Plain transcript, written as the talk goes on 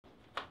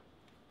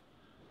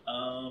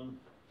Um,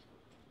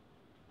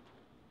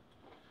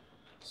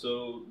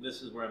 so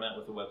this is where I'm at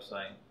with the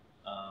website.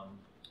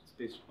 It's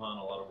based upon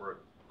a lot of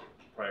work,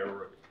 prior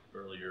work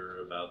earlier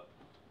about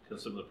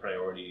some of the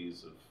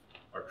priorities of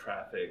our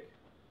traffic.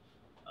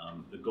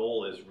 The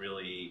goal is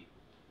really,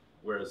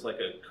 whereas like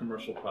a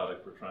commercial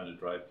product, we're trying to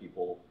drive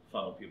people,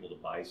 funnel people to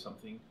buy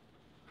something.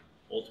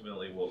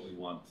 Ultimately, what we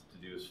want to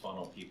do is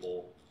funnel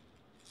people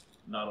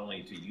not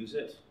only to use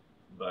it,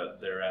 but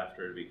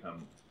thereafter to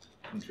become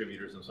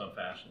contributors in some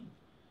fashion.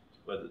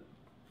 But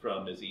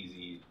from as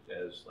easy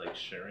as like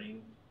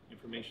sharing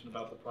information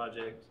about the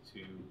project to,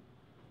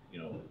 you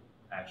know,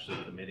 actually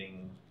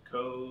committing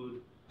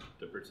code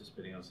to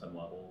participating on some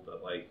level.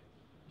 But like,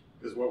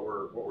 because what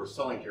we're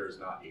selling here is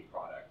not a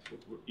product.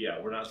 Yeah,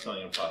 we're not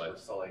selling a product.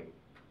 We're selling.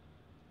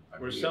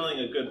 We're selling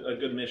a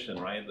good mission,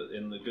 right?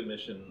 In the good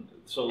mission,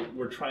 so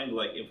we're trying to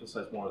like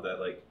emphasize more of that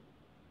like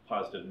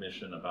positive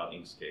mission about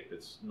Inkscape.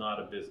 It's not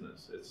a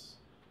business; it's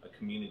a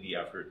community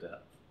effort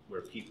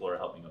where people are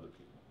helping other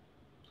people.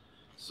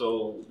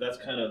 So that's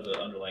kind of the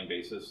underlying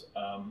basis.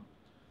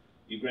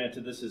 You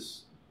granted this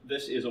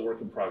is a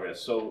work in progress.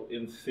 So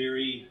in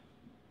theory,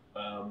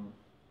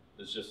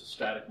 it's just a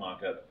static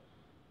mock-up.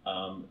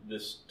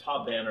 This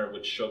top banner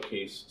would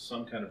showcase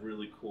some kind of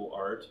really cool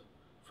art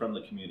from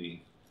the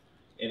community.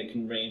 And it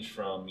can range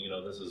from, you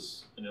know, this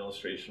is an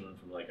illustration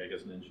from like, I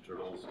guess, Ninja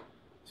Turtles,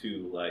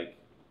 to like,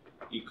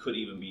 it could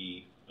even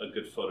be a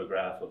good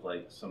photograph of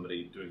like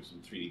somebody doing some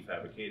 3D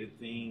fabricated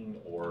thing,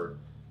 or,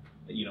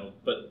 you know,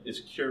 but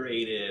it's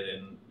curated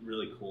and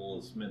really cool.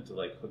 It's meant to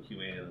like hook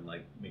you in and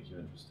like make you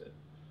interested.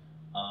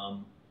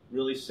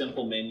 Really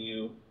simple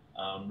menu,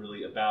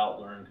 really about,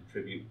 learn,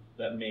 contribute.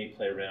 That may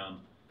play around.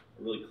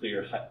 A really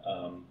clear,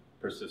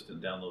 persistent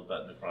download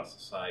button across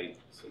the site.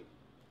 So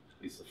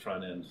at least the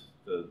front end,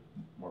 the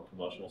more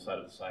promotional side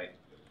of the site.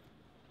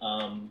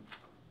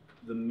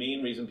 The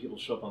main reason people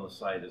show up on the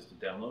site is to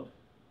download.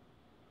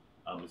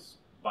 It's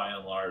by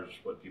and large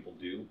what people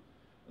do.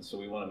 And so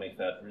we want to make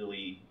that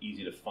really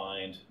easy to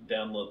find,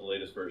 download the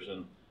latest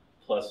version,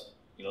 plus,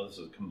 you know, this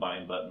is a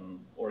combined button,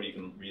 or you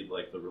can read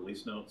like the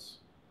release notes.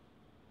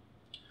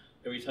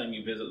 Every time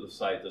you visit the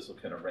site, this will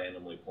kind of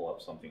randomly pull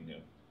up something new.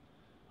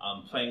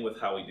 Playing with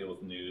how we deal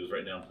with news.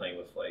 Right now I'm playing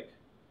with like,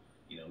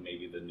 you know,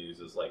 maybe the news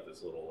is like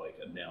this little like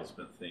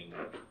announcement thing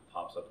that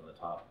pops up in the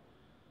top.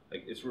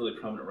 Like it's really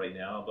prominent right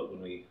now, but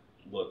when we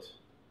looked,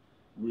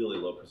 really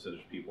low percentage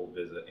of people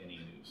visit any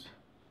news.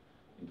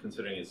 And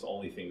considering it's the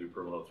only thing we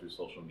promote through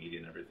social media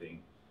and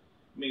everything,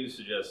 maybe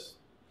suggest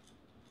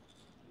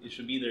it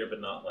should be there,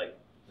 but not like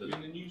the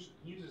news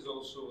is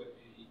also a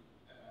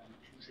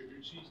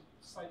contributory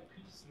site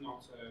piece,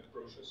 not a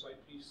brochure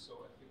site piece.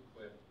 So I think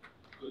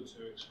we're good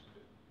to exclude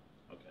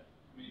it. Okay.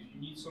 I mean, if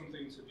you need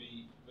something to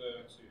be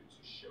there to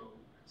show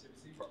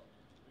activity, we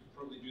could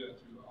probably do that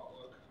through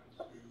artwork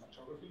and through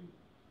photography.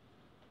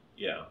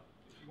 Yeah,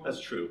 that's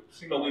true.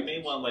 But we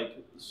may want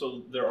like,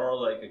 so there are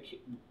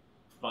like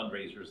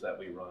fundraisers that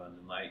we run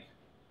and like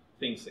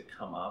things that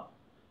come up.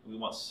 We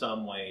want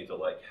some way to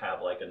like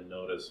have like a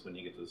notice when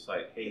you get to the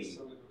site, hey,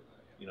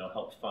 you know,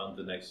 help fund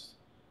the next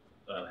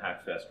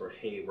Hackfest, or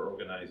hey, we're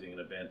organizing an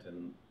event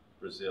in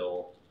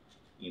Brazil,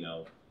 you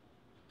know,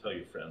 tell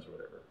your friends or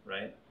whatever,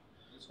 right?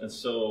 And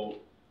so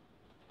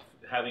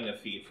having a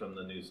feed from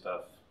the new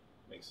stuff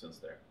makes sense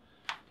there.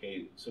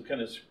 Okay, so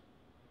kind of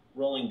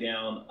rolling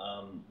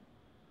down,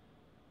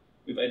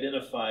 we've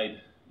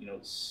identified, you know,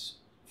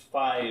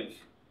 5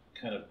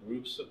 kind of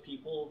groups of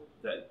people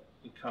that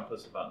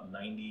encompass about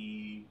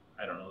 90,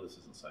 I don't know, this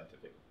isn't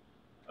scientific,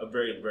 a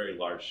very, very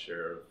large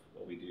share of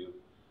what we do.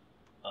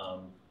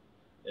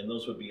 And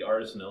those would be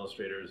artists and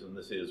illustrators, and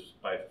this is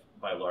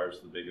by large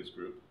the biggest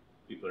group.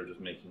 People are just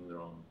making their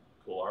own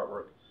cool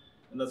artwork.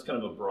 And that's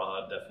kind of a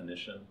broad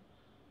definition.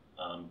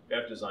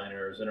 Graphic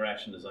designers,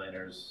 interaction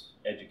designers,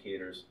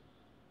 educators.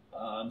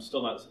 I'm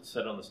still not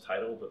set on this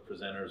title, but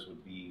presenters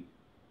would be,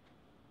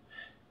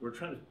 there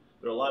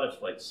are a lot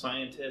of like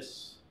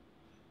scientists,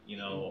 you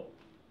know,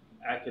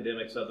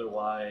 academics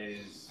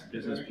otherwise,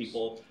 business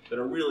people that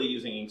are really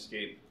using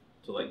Inkscape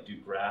to like do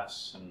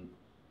graphs and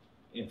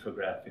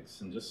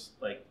infographics and just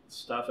like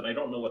stuff. And I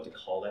don't know what to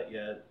call that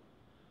yet,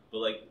 but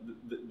like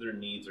their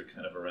needs are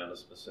kind of around a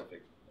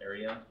specific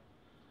area.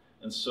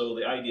 And so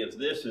the idea of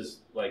this is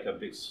like a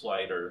big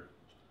slider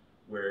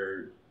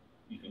where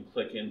you can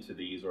click into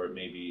these, or it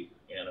may be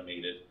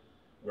animated,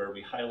 where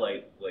we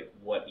highlight like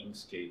what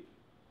Inkscape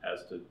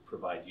has to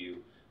provide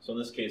you. So in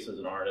this case, as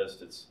an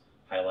artist, it's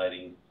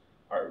highlighting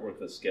artwork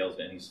that scales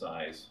to any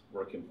size,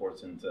 work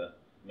imports into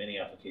many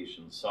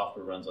applications,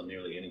 software runs on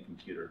nearly any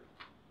computer,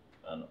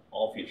 and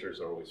all features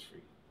are always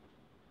free.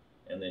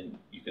 And then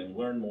you can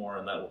learn more,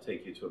 and that will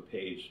take you to a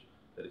page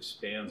that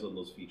expands on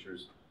those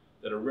features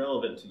that are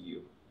relevant to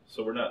you.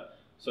 So we're not,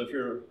 so if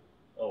you're,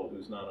 oh,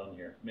 who's not on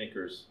here?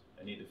 Makers,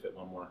 I need to fit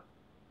one more.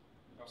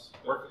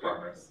 Work in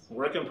progress.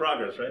 Work in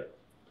progress, right?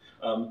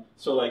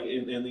 So like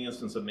in the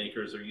instance of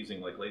makers, they're using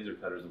like laser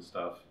cutters and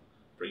stuff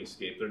for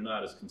Inkscape. They're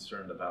not as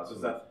concerned about. So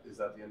is that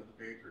the end of the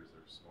page, or is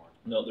there some more?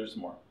 No, there's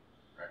more.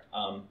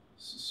 Right.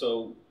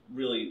 So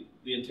really,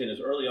 the intent is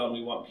early on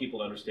we want people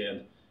to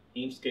understand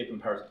Inkscape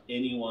empowers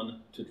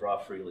anyone to draw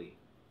freely,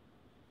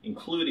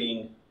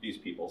 including these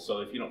people.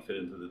 So if you don't fit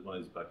into one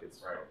of these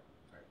buckets. Right.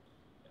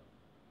 Yeah.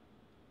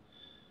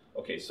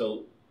 Okay,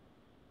 so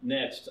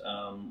next,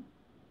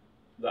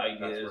 the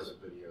idea is... That's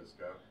where the videos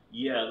go.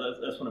 Yeah,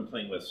 that's what I'm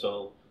playing with.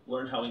 So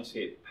learn how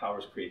Inkscape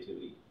powers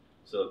creativity.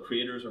 So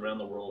creators around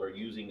the world are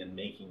using and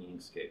making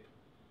Inkscape.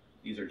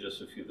 These are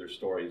just a few of their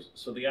stories.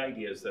 So the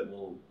idea is that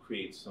we'll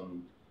create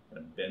some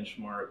kind of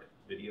benchmark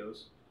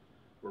videos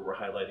where we're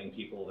highlighting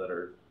people that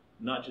are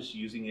not just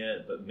using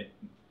it, but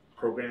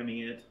programming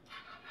it.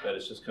 That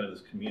it's just kind of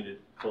this community,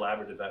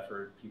 collaborative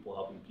effort, people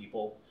helping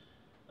people.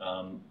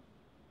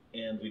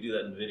 And we do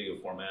that in video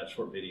format,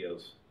 short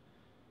videos.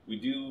 We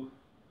do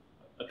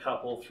a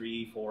couple,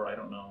 3, 4, I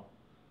don't know,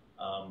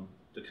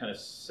 to kind of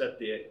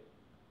set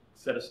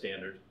a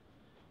standard.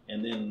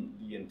 And then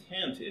the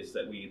intent is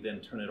that we then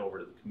turn it over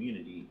to the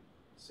community,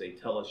 say,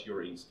 tell us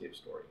your Inkscape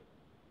story.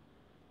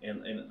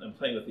 And I'm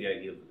playing with the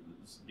idea of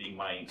this being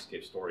my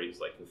Inkscape story is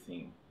like the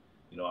theme.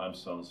 You know, I'm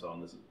so-and-so,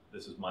 and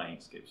this is my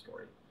Inkscape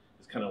story.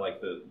 It's kind of like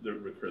the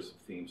recursive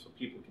theme, so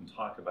people can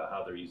talk about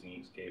how they're using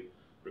Inkscape,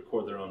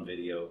 record their own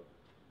video,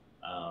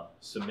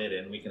 submit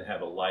it, and we can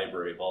have a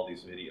library of all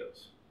these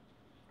videos.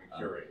 And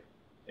curate.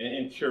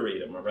 And curate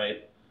them,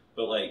 right?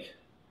 But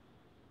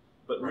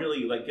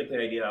really, like, get the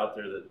idea out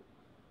there that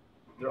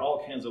there are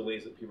all kinds of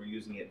ways that people are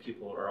using it.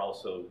 People are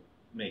also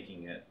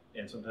making it,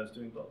 and sometimes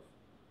doing both.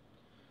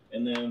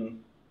 And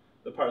then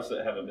the parts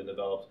that haven't been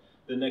developed,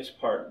 the next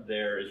part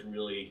there is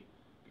really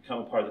become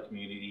a part of the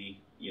community,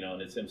 you know,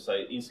 and it's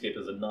Inkscape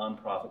is a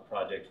non-profit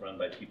project run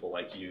by people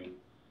like you.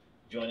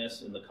 Join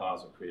us in the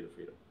cause of creative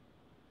freedom.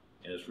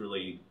 And it's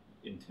really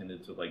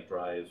intended to like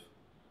drive,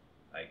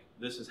 like,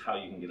 this is how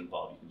you can get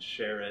involved. You can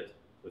share it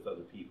with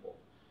other people.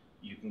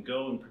 You can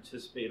go and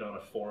participate on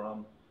a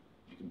forum.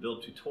 You can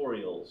build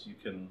tutorials. You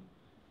can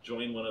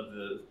join one of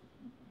the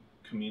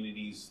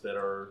communities that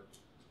are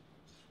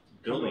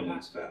building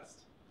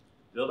Hackfest.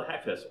 Build a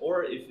Hackfest.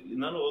 Or if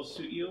none of those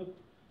suit you,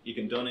 you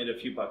can donate a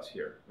few bucks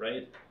here,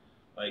 right?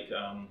 Like,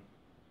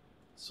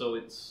 so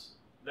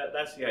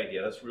that's the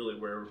idea. That's really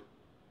where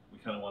we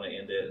kind of want to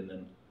end it. And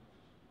then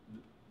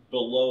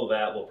below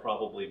that will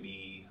probably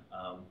be,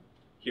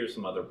 here's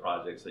some other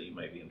projects that you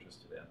might be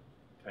interested in,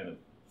 kind of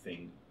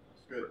thing.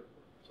 That's good.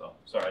 So,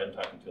 sorry, I'm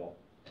talking too long.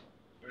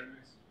 Very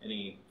nice.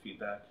 Any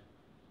feedback?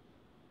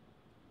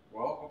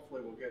 Well,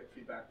 hopefully we'll get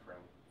feedback from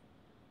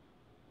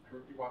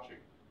everybody watching.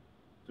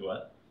 Do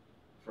what?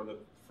 From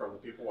the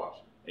people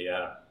watching.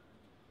 Yeah.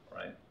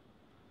 Right.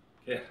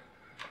 Okay.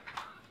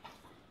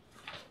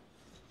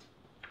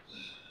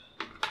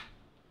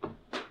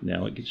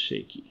 Now it gets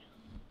shaky.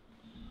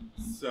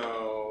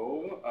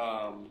 So,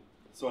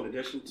 so in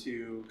addition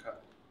to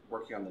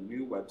working on the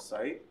new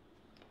website,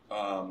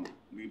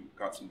 we've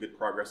got some good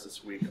progress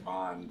this week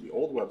on the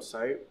old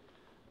website.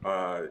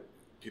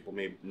 People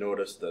may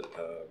notice that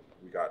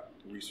we got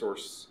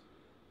resource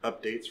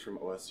updates from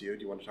OSU.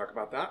 Do you want to talk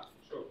about that?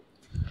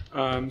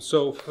 Sure.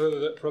 So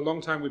for a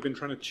long time, we've been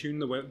trying to tune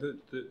the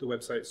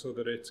website so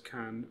that it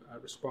can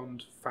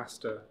respond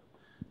faster,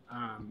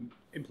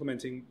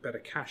 implementing better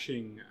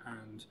caching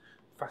and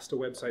faster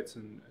websites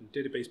and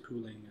database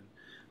pooling.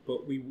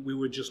 But we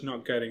were just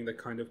not getting the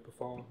kind of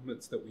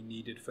performance that we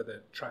needed for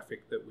the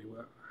traffic that we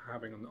were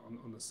having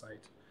on the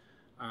site.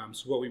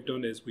 So what we've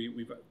done is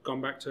we've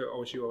gone back to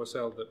OSU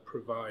OSL that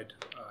provide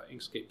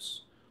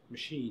Inkscape's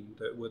machine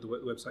where the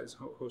website is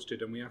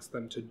hosted, and we asked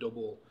them to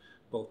double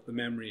both the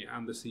memory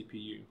and the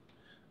CPU.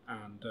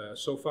 And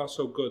so far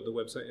so good, the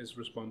website is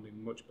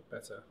responding much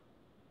better.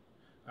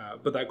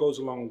 But that goes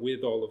along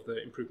with all of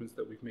the improvements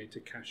that we've made to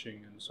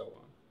caching and so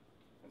on.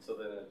 And so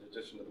then in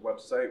addition to the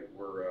website,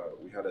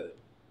 we had a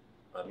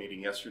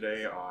meeting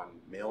yesterday on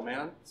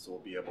Mailman, so we'll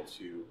be able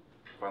to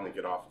finally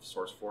get off of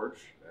SourceForge.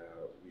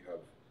 We have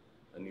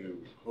a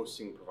new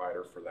hosting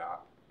provider for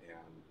that,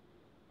 and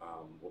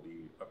we'll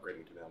be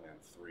upgrading to Mailman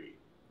 3.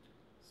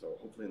 So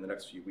hopefully in the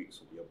next few weeks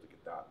we'll be able to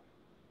get that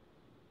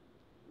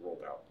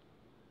rolled out.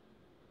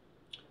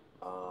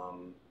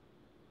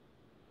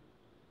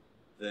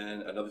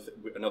 Then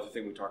another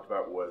thing we talked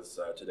about was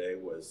today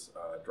was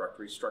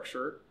directory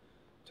structure.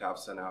 Tab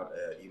sent out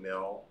an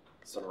email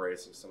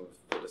summarizing some of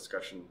the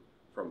discussion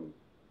from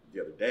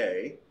the other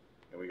day,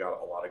 and we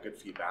got a lot of good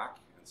feedback.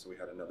 And so we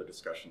had another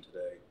discussion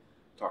today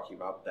talking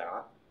about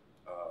that.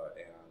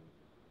 And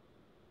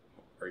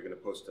are you going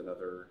to post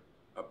another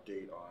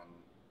update on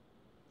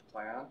the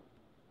plan?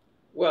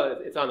 Well,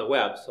 it's on the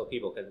web, so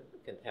people can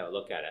have a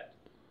look at it.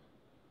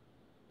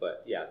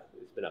 But yeah,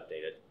 it's been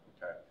updated.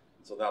 Okay,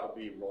 so that'll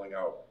be rolling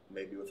out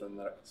maybe within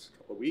the next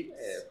couple of weeks.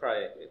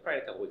 Probably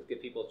a couple weeks.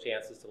 Give people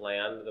chances to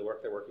land the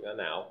work they're working on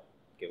now.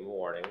 Give them a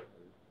warning.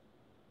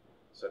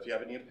 So if you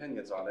have any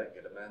opinions on it,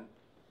 get them in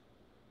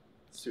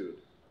soon.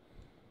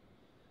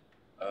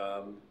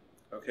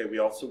 Okay, we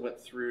also went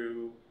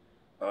through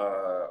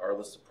our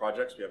list of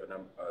projects. We have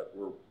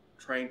we're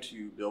trying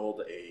to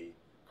build a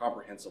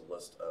comprehensive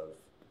list of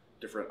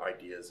different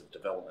ideas of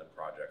development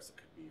projects that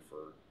could be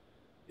for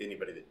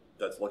anybody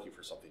that's looking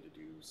for something to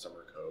do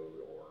summer code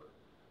or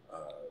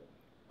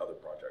other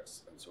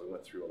projects. And so we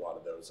went through a lot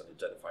of those and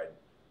identified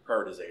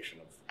prioritization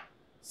of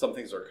some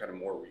things are kind of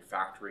more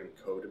refactoring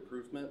code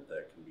improvement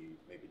that can be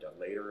maybe done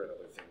later, and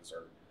other things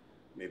are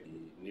maybe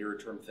nearer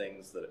term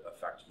things that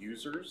affect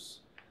users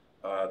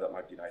that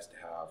might be nice to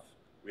have.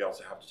 We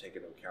also have to take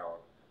into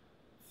account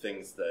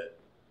things that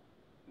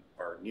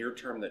are near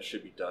term that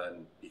should be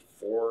done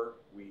before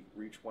we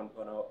reach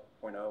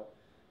 1.0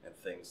 and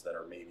things that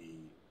are maybe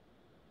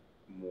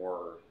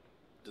more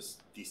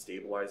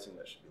destabilizing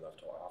that should be left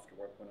till after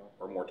 1.0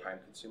 or more time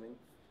consuming.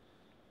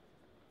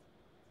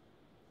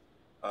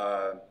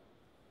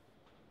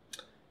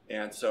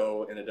 And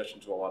so in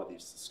addition to a lot of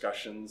these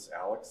discussions,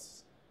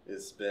 Alex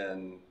has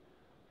been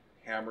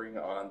hammering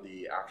on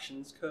the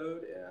actions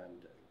code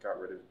and got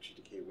rid of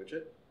GTK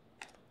widget.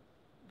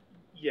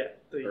 Yeah,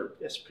 the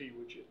SP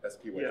widget.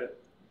 SP widget. Yeah.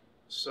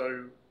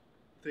 So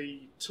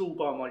the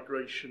toolbar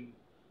migration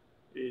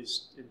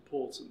is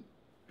important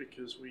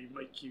because we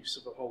make use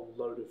of a whole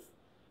load of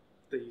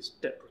these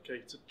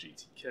deprecated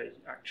GTK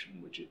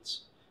action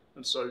widgets.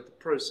 And so the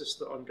process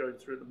that I'm going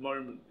through at the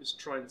moment is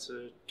trying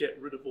to get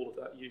rid of all of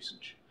that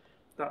usage.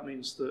 That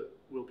means that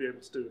we'll be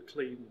able to do a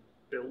clean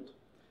build.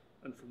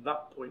 And from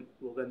that point,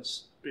 we'll then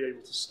be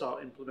able to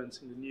start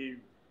implementing the new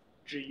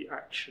G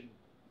action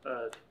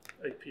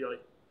API.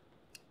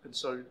 And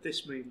so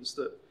this means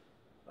that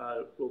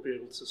we'll be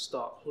able to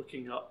start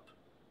hooking up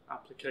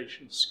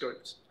application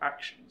scoped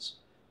actions,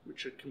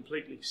 which are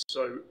completely.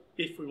 So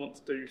if we want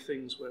to do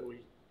things where we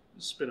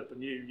spin up a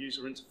new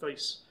user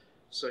interface,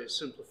 say a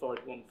simplified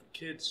one for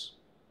kids,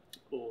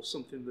 or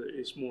something that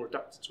is more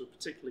adapted to a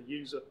particular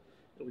user,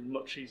 it'll be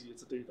much easier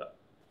to do that.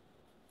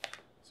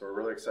 So we're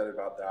really excited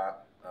about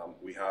that.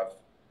 We have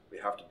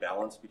to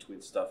balance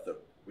between stuff that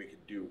we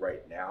could do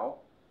right now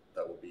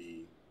that will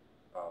be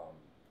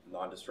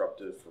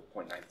non-disruptive for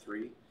 0.93,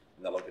 and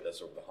that'll get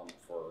us over the hump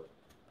for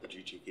the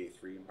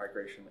GTK3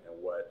 migration,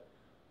 and what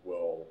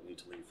we'll need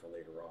to leave for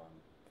later on,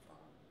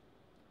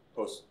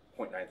 post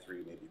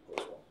 0.93, maybe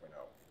post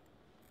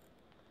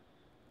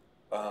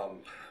 1.0.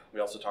 We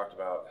also talked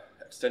about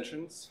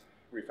extensions,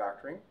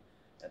 refactoring,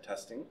 and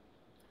testing,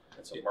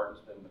 and so Martin's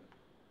been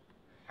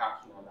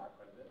hacking on that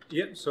quite a bit.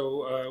 Yeah,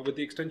 so with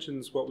the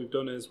extensions, what we've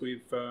done is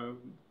we've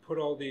put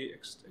all the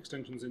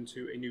extensions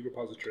into a new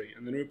repository,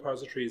 and the new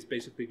repository is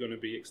basically going to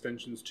be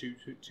extensions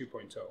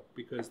 2.0,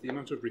 because the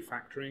amount of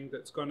refactoring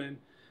that's gone in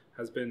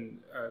has been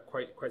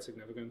quite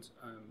significant.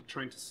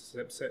 Trying to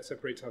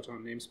separate out our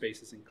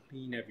namespaces and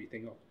clean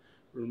everything up,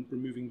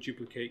 removing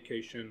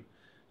duplication,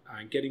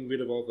 and getting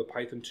rid of all the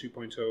Python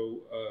 2.0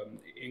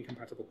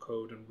 incompatible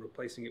code and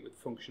replacing it with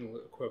functional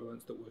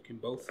equivalents that work in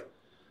both,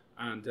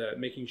 and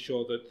making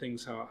sure that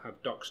things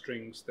have doc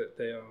strings, that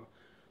they are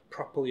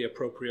properly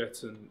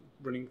appropriate, and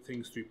running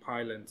things through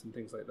pylint and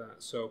things like that.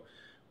 So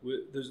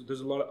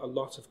there's a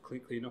lot of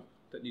cleanup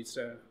that needs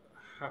to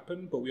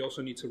happen, but we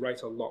also need to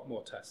write a lot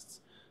more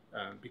tests,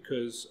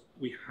 because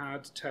we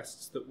had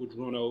tests that would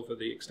run over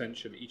the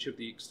extension, each of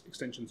the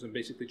extensions, and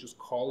basically just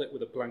call it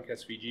with a blank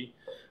SVG.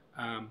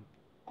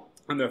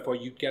 And therefore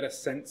you get a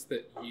sense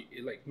that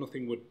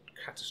nothing would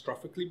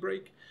catastrophically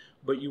break,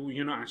 but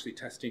you're not actually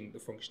testing the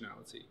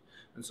functionality.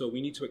 And so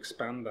we need to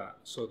expand that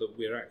so that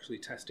we're actually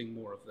testing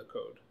more of the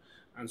code.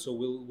 And so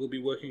we'll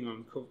be working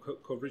on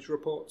coverage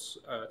reports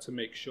to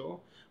make sure,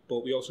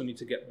 but we also need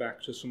to get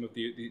back to some of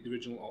the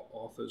original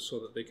authors so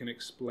that they can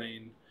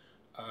explain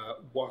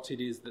what it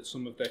is that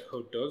some of their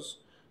code does,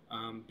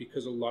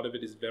 because a lot of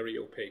it is very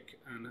opaque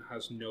and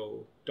has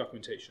no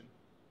documentation.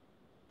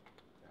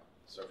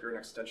 So if you're an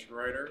extension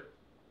writer,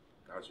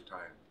 now's your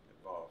time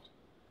involved.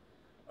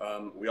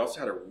 We also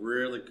had a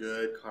really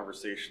good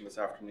conversation this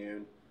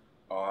afternoon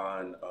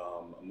on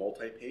a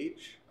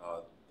multi-page.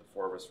 The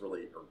four of us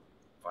really, or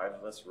five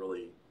of us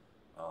really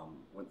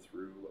went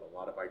through a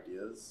lot of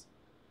ideas.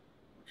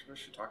 Which of us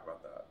should talk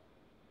about that?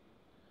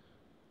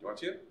 You want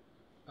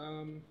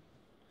to?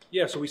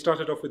 Yeah, so we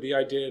started off with the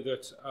idea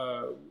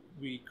that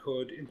we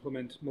could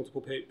implement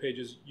multiple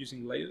pages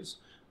using layers.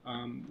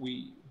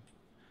 We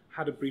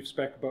had a brief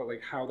spec about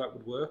how that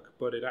would work,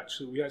 but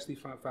we actually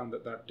found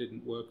that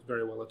didn't work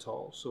very well at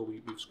all. So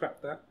we've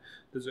scrapped that.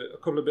 There's a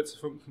couple of bits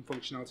of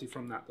functionality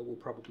from that we'll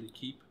probably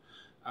keep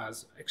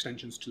as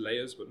extensions to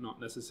layers, but not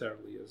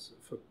necessarily as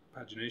for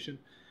pagination.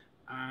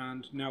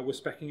 And now we're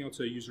speccing out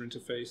a user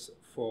interface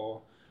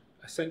for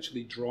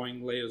essentially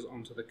drawing layers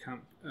onto the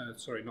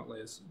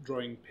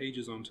drawing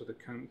pages onto the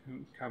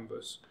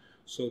canvas,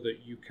 so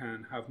that you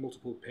can have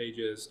multiple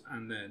pages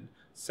and then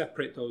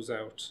separate those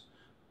out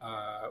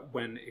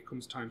when it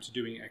comes time to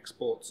doing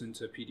exports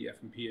into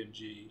PDF and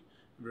PNG and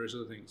various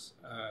other things,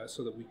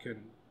 so that we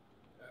can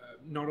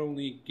not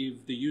only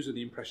give the user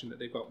the impression that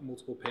they've got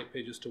multiple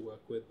pages to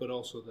work with, but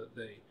also that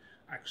they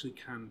actually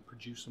can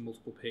produce a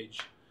multiple page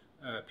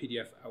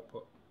PDF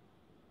output.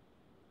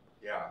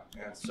 Yeah,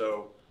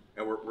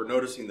 and we're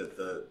noticing that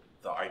the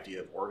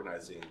idea of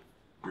organizing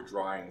your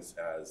drawings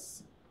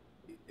as,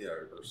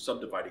 or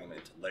subdividing them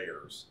into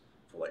layers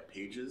for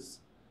pages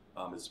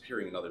is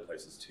appearing in other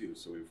places too.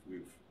 So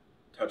we've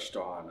touched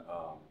on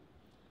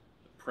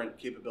print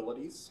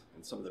capabilities,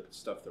 and some of the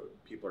stuff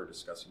that people are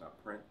discussing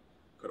about print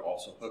could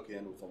also hook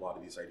in with a lot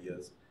of these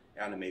ideas.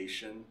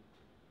 Animation,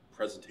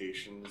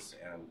 presentations,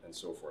 and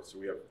so forth. So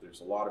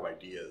there's a lot of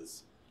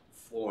ideas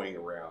flowing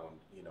around,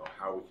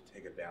 how we can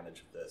take advantage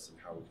of this and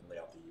how we can lay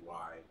out the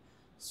UI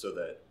so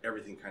that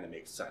everything kind of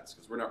makes sense.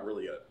 Because we're not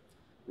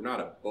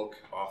a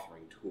book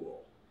authoring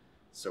tool,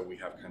 so we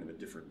have kind of a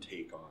different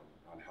take on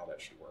how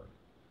that should work.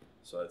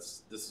 So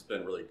this has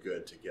been really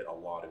good to get a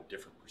lot of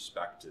different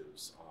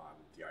perspectives on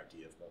the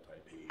idea of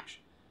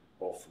multi-page,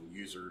 both from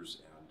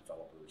users and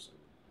developers and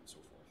so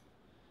forth.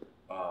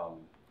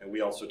 And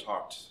we also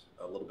talked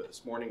a little bit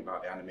this morning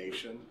about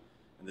animation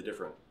and the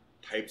different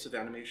types of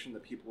animation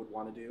that people would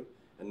want to do,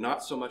 and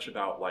not so much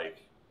about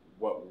like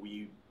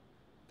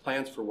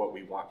plans for what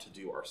we want to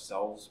do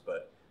ourselves,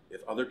 but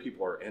if other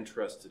people are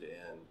interested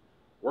in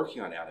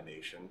working on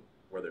animation,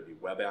 whether it be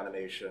web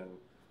animation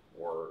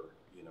or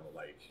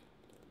like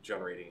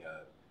generating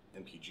a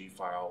MPG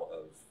file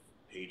of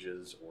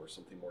pages or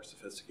something more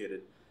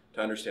sophisticated,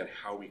 to understand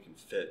how we can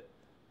fit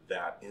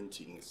that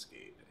into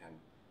Inkscape and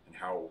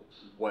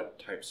what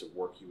types of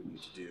work you would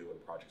need to do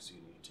and projects you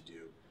need to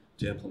do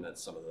to implement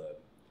some of the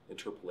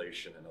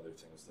interpolation and other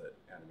things that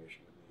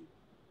animation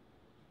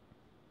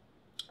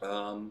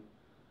would need.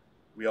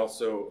 We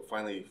also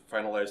finally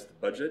finalized the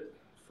budget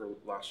for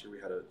last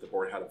year. The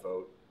board had a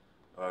vote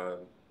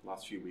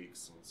last few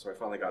weeks, and so I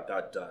finally got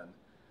that done.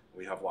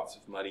 We have lots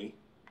of money,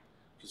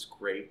 which is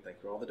great. Thank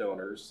you to all the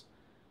donors.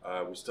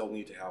 We still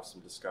need to have some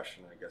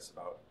discussion, I guess,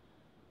 about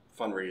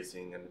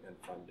fundraising and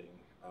funding.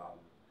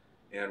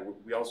 And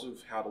we also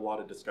have had a lot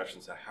of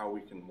discussions on how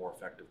we can more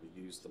effectively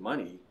use the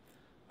money,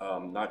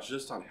 not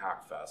just on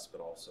Hackfest,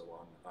 but also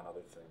on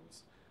other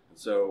things. And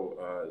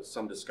so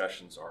some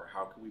discussions are,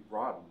 how can we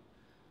broaden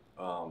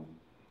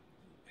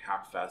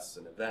Hackfests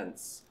and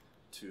events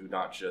to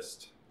not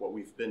just what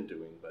we've been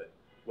doing, but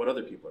what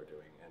other people are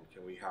doing? And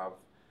can we have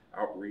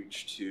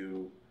outreach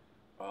to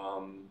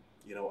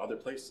other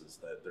places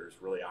that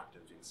there's really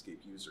active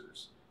Inkscape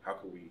users? How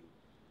can we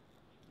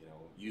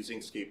use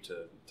Inkscape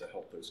to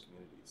help those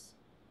communities?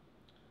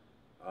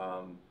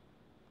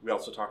 We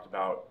also talked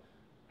about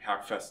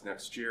Hackfest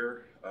next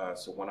year.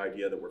 So one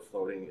idea that we're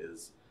floating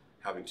is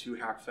having 2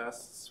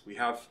 Hackfests.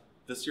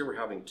 This year we're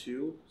having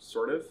 2,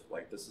 sort of,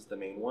 like this is the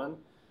main one,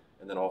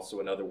 and then also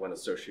another one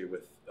associated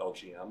with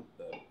LGM,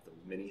 the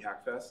mini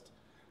Hackfest.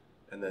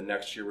 And then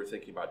next year we're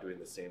thinking about doing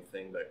the same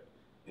thing, but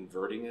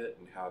inverting it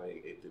and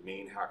having the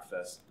main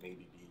Hackfest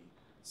maybe be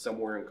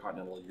somewhere in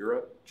continental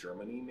Europe,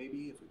 Germany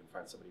maybe, if we can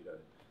find somebody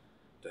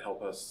to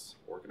help us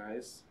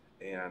organize,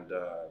 and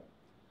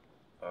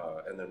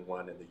then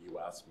one in the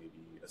US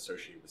maybe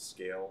associated with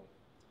Scale.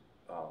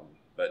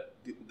 But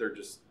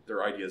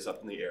they're ideas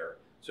up in the air.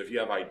 So if you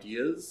have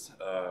ideas,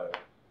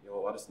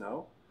 let us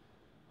know.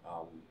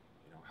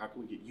 How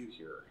can we get you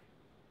here?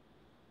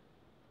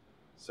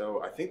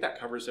 So I think that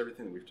covers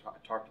everything that we've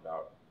talked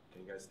about.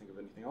 Can you guys think of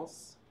anything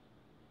else?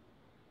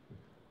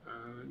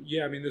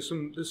 Yeah, I mean, there's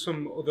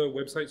some other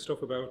website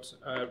stuff about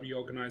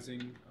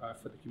reorganizing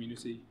for the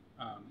community,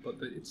 but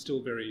it's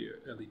still very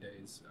early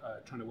days,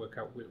 trying to work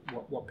out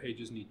what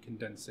pages need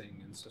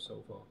condensing and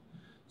so forth.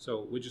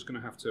 So we're just going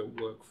to have to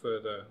work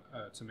further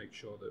to make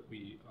sure that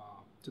we are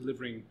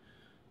delivering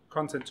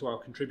content to our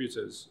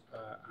contributors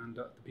and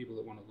the people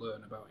that want to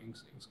learn about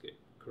Inkscape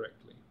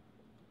correctly.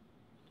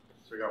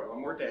 So we got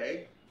one more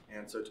day,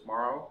 and so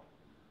tomorrow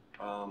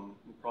we'll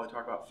probably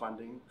talk about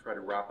funding, try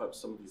to wrap up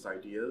some of these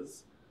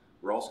ideas.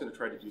 We're also going to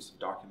try to do some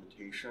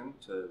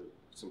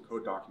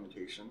code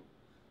documentation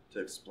to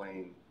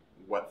explain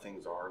what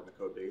things are in the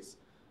code base.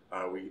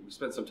 We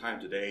spent some time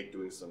today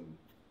doing some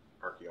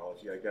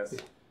archaeology, I guess,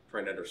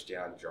 trying to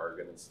understand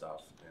jargon and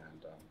stuff.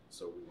 And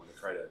so we want to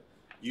try to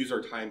use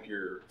our time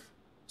here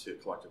to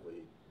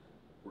collectively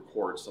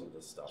record some of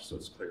this stuff so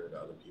it's clear to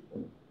other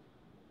people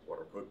what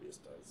our code base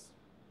does.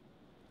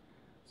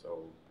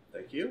 So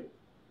thank you,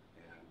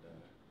 and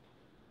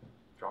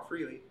draw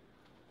freely.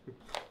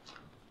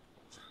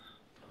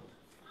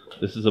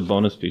 This is a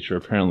bonus feature.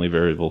 Apparently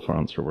variable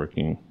fonts are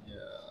working. Yeah,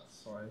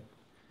 sorry.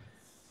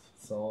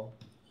 So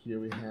here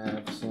we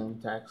have some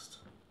text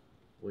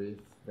with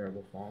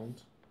variable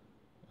font.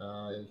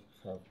 I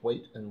have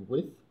weight and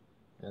width,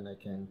 and I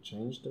can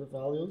change their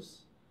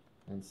values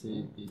and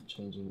see it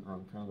changing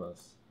on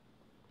canvas.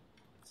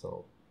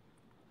 So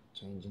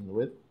changing the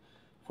width.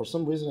 For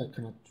some reason I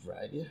cannot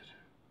drag it.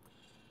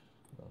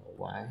 I don't know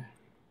why.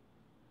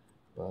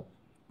 But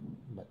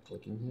by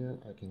clicking here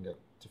I can get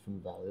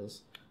different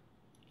values.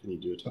 Can you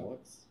do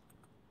italics?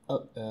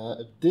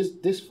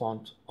 This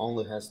font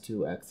only has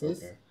 2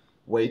 axes, okay.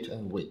 Weight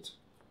and width.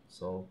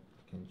 So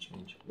I can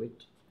change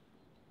width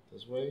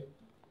this way.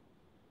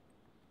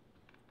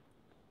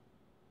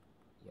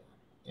 Yeah,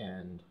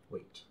 and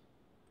weight.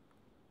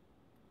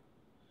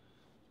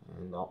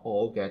 And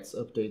all gets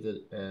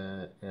updated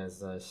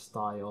as a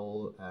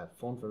style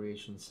font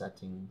variation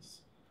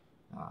settings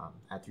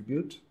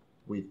attribute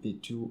with the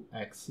 2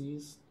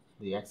 axes,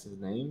 the axis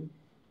name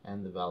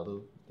and the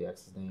value, the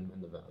axis name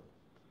and the value.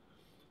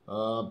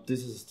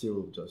 This is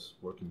still just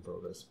work in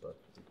progress, but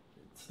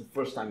it's the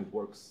first time it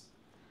works,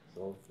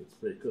 so it's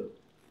very good.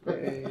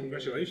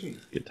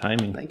 Congratulations. Good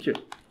timing. Thank you.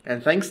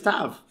 And thanks,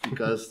 Tav,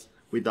 because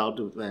without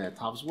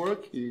Tav's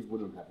work, it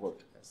wouldn't have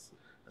worked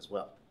as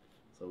well.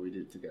 So we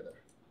did it together.